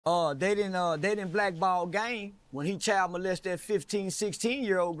They didn't blackball Game when he child molested that 15,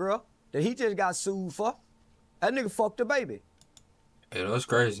 16-year-old girl that he just got sued for. That nigga fucked the baby. Yeah, that's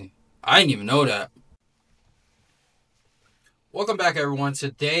crazy. I didn't even know that. Welcome back, everyone.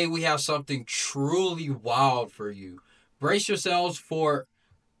 Today we have something truly wild for you. Brace yourselves for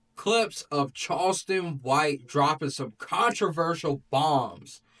clips of Charleston White dropping some controversial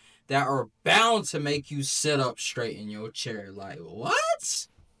bombs that are bound to make you sit up straight in your chair. Like, what?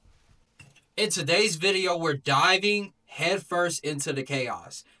 In today's video, we're diving headfirst into the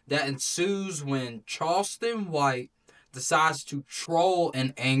chaos that ensues when Charleston White decides to troll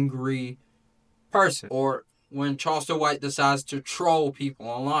an angry person, or when Charleston White decides to troll people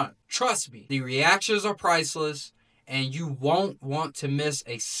online. Trust me, the reactions are priceless, and you won't want to miss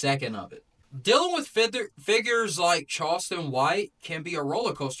a second of it. Dealing with figures like Charleston White can be a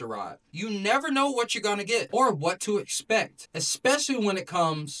roller coaster ride. You never know what you're gonna get or what to expect, especially when it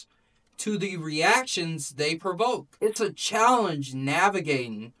comes to the reactions they provoke. It's a challenge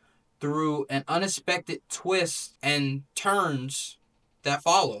navigating through an unexpected twists and turns that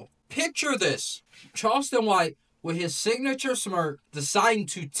follow. Picture this: Charleston White, with his signature smirk, deciding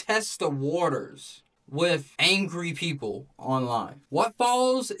to test the waters with angry people online. What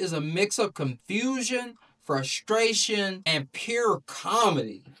follows is a mix of confusion, frustration, and pure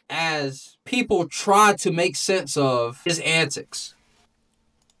comedy as people try to make sense of his antics.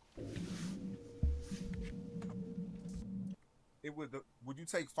 Would you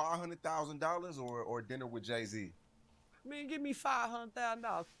take $500,000 or dinner with Jay-Z? Man, give me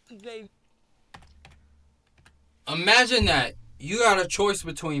 $500,000. Jay. Imagine that. You got a choice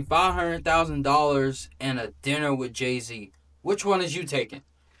between $500,000 and a dinner with Jay-Z. Which one is you taking?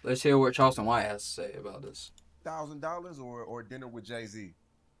 Let's hear what Charleston White has to say about this. $1,000 or dinner with Jay-Z?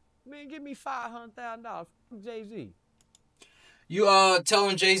 Man, give me $500,000. Jay-Z. You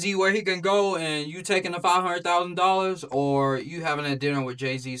telling Jay-Z where he can go, and you taking the $500,000, or you having a dinner with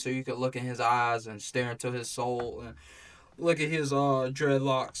Jay-Z so you can look in his eyes and stare into his soul and look at his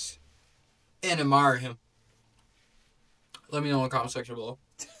dreadlocks and admire him? Let me know in the comment section below.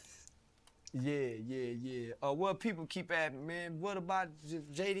 Yeah. What people keep asking, man, what about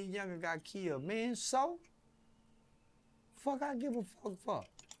J.D. Younger got killed? Man, so? Fuck I give a fuck for?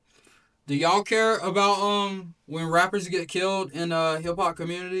 Do y'all care about when rappers get killed in the hip-hop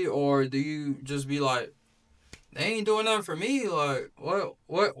community, or do you just be like, they ain't doing nothing for me? Like,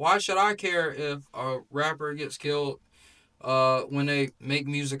 why should I care if a rapper gets killed when they make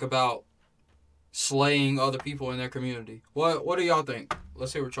music about slaying other people in their community? What do y'all think?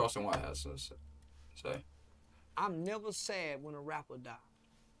 Let's hear what Charleston White has to say. I'm never sad when a rapper die,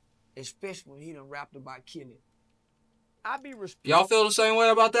 especially when he done rapped about killing. Y'all feel the same way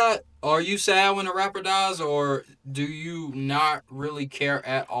about that? Are you sad when a rapper dies, or do you not really care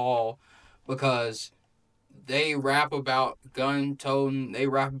at all because they rap about gun toting, they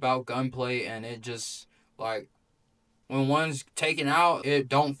rap about gunplay, and it just, like, when one's taken out, it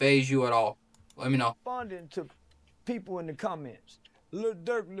don't faze you at all? Let me know. Responding to people in the comments. Lil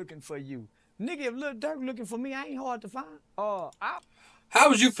Durk looking for you. Nigga, if Lil Durk looking for me, I ain't hard to find. How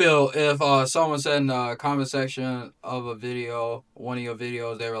would you feel if someone said in the comment section of a video, one of your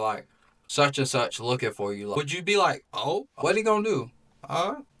videos, they were like, such and such looking for you? Would you be like, oh, what he gonna do?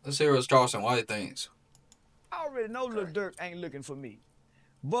 Let's hear what Charleston White thinks. I already know Lil Durk ain't looking for me.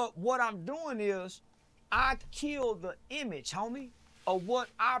 But what I'm doing is, I kill the image, homie, of what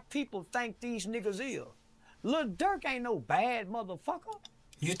our people think these niggas is. Lil Durk ain't no bad motherfucker.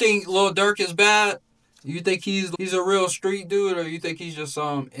 You think Lil Durk is bad? You think he's a real street dude, or you think he's just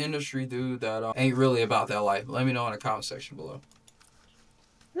some industry dude that ain't really about that life? Let me know in the comment section below.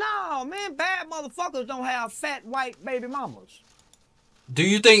 No, man, bad motherfuckers don't have fat white baby mamas. Do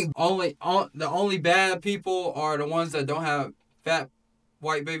you think the only bad people are the ones that don't have fat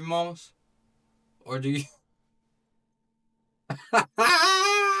white baby mamas? Or do you...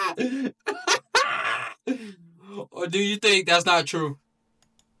 or do you think that's not true?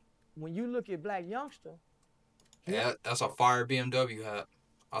 When you look at Black Youngster, yeah, that's a fire BMW hat.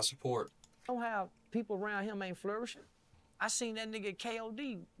 I support. Don't have people around him ain't flourishing. I seen that nigga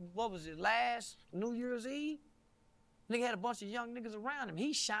KOD, what was it, last New Year's Eve? Nigga had a bunch of young niggas around him.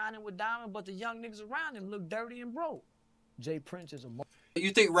 He's shining with diamond, but the young niggas around him look dirty and broke. Jay Prince is a...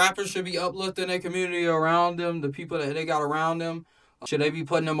 You think rappers should be uplifting their community around them, the people that they got around them? Should they be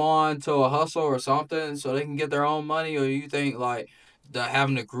putting them on to a hustle or something so they can get their own money? Or you think, like,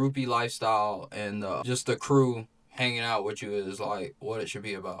 having a groupie lifestyle and just the crew hanging out with you is, like, what it should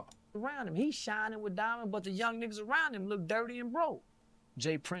be about? Around him, he's shining with diamond, but the young niggas around him look dirty and broke.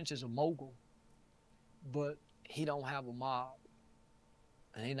 Jay Prince is a mogul, but he don't have a mob.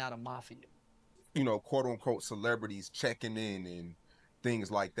 and they not a mafia. You know, quote unquote celebrities checking in and things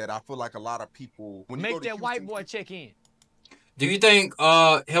like that. I feel like a lot of people when you go Make to that white Houston, boy check in. Do you think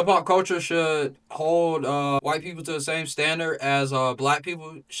hip hop culture should hold white people to the same standard as black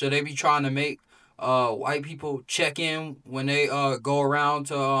people? Should they be trying to make white people check in when they go around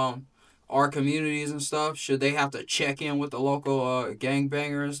to our communities and stuff? Should they have to check in with the local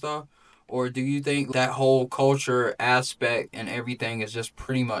gangbanger and stuff? Or do you think that whole culture aspect and everything is just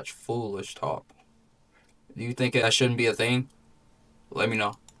pretty much foolish talk? Do you think that shouldn't be a thing? Let me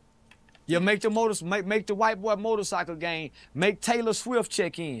know. Yeah, make the the white boy motorcycle gang. Make Taylor Swift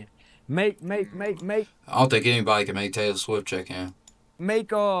check in. Make. I don't think anybody can make Taylor Swift check in. Make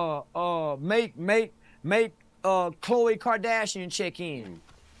Khloe Kardashian check in.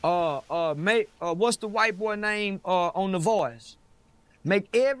 Make what's the white boy name on The Voice?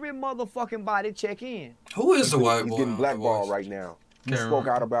 Make every motherfucking body check in. Who is the white boy? he's getting on The blackballed Voice? right now. You Can't spoke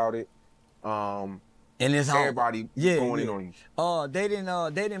remember. out about it. And it's Everybody going in on you. They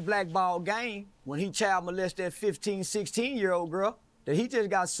didn't blackball Game when he child molested that 15, 16-year-old girl that he just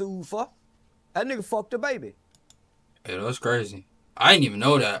got sued for. That nigga fucked the baby. Yeah, that's crazy. I didn't even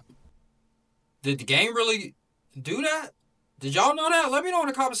know that. Did the game really do that? Did y'all know that? Let me know in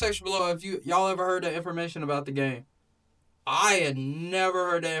the comment section below if y'all ever heard that information about the game. I had never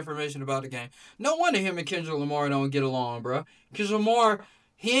heard that information about the game. No wonder him and Kendrick Lamar don't get along, bro. Kendrick Lamar,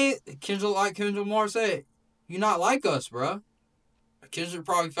 Kendrick Lamar said, "You not like us, bro." Kendrick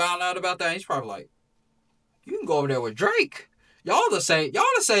probably found out about that. He's probably like, "You can go over there with Drake. Y'all the same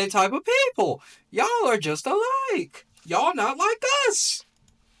type of people. Y'all are just alike. Y'all not like us."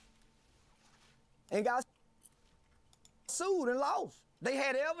 And got sued and lost. They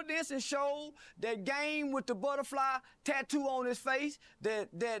had evidence and showed that Game with the butterfly tattoo on his face that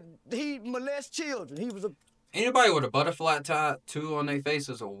he molests children. He was a Anybody with a butterfly tattoo on their face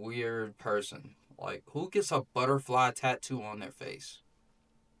is a weird person. Like, who gets a butterfly tattoo on their face?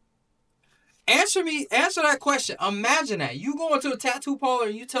 Answer that question. Imagine that. You go into a tattoo parlor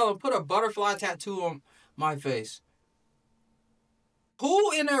and you tell them, put a butterfly tattoo on my face.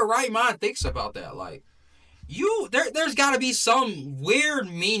 Who in their right mind thinks about that? Like, there's got to be some weird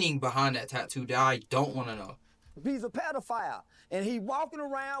meaning behind that tattoo that I don't want to know. he's a pedophile, and he walking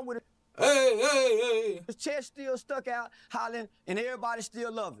around with Hey. his chest still stuck out, hollering, and everybody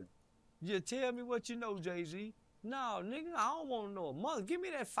still loving. Yeah, tell me what you know, Jay-Z. No, nigga, I don't want to know a month. Give me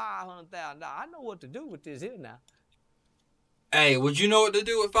that $500,000. I know what to do with this here now. Hey, would you know what to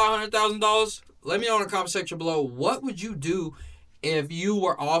do with $500,000? Let me know in the comment section below. What would you do if you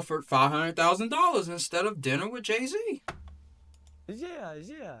were offered $500,000 instead of dinner with Jay-Z?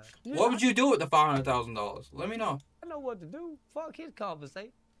 Yeah. What would you do with the $500,000? Let me know. I know what to do. Fuck his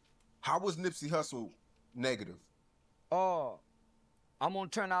conversation. How was Nipsey Hussle negative? I'm gonna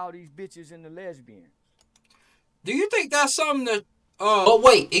turn all these bitches into lesbians. Do you think that's something that... But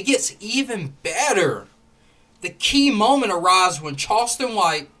wait, it gets even better. The key moment arrives when Charleston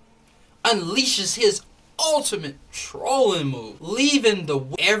White unleashes his ultimate trolling move, leaving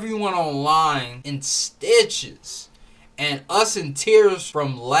everyone online in stitches and us in tears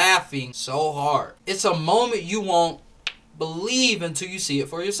from laughing so hard. It's a moment you won't believe until you see it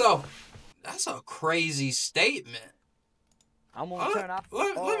for yourself. That's a crazy statement. I'm gonna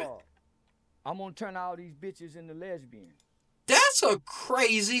turn all these bitches into lesbians. That's a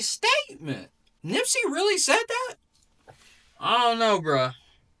crazy statement. Nipsey really said that? I don't know, bruh.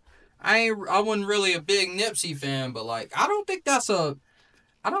 I wasn't really a big Nipsey fan, but like, I don't think that's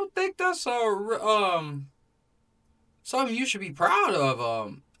something you should be proud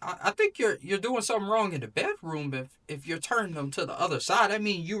of. I think you're doing something wrong in the bedroom if you're turning them to the other side. I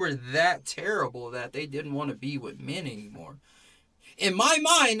mean, you were that terrible that they didn't want to be with men anymore. In my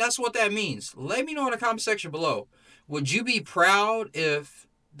mind, that's what that means. Let me know in the comment section below. Would you be proud if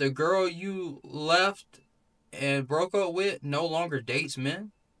the girl you left and broke up with no longer dates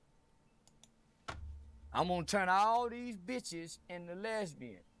men? I'm gonna turn all these bitches into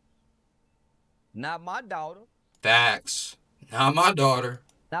lesbians. Not my daughter. Facts. Not my daughter.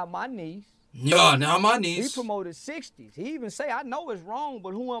 Not my niece. Yeah, not my He niece. promoted 60s. He even say, I know it's wrong,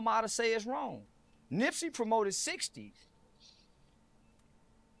 but who am I to say it's wrong? Nipsey promoted 60s.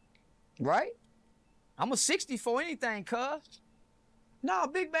 Right? I'm a 60 for anything, cuz. Nah,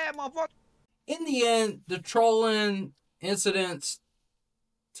 big bad motherfucker. In the end, the trolling incidents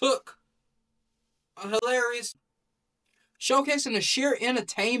took a hilarious, showcasing the sheer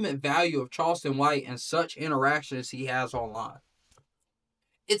entertainment value of Charleston White and such interactions he has online.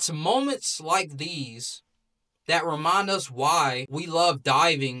 It's moments like these that remind us why we love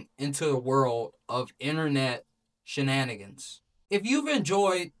diving into the world of internet shenanigans. If you've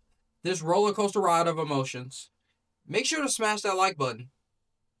enjoyed this roller coaster ride of emotions, make sure to smash that like button.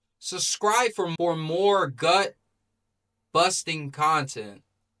 Subscribe for more gut busting content.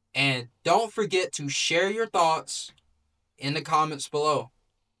 And don't forget to share your thoughts in the comments below.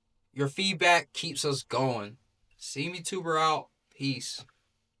 Your feedback keeps us going. SeemlyTuber out. Peace.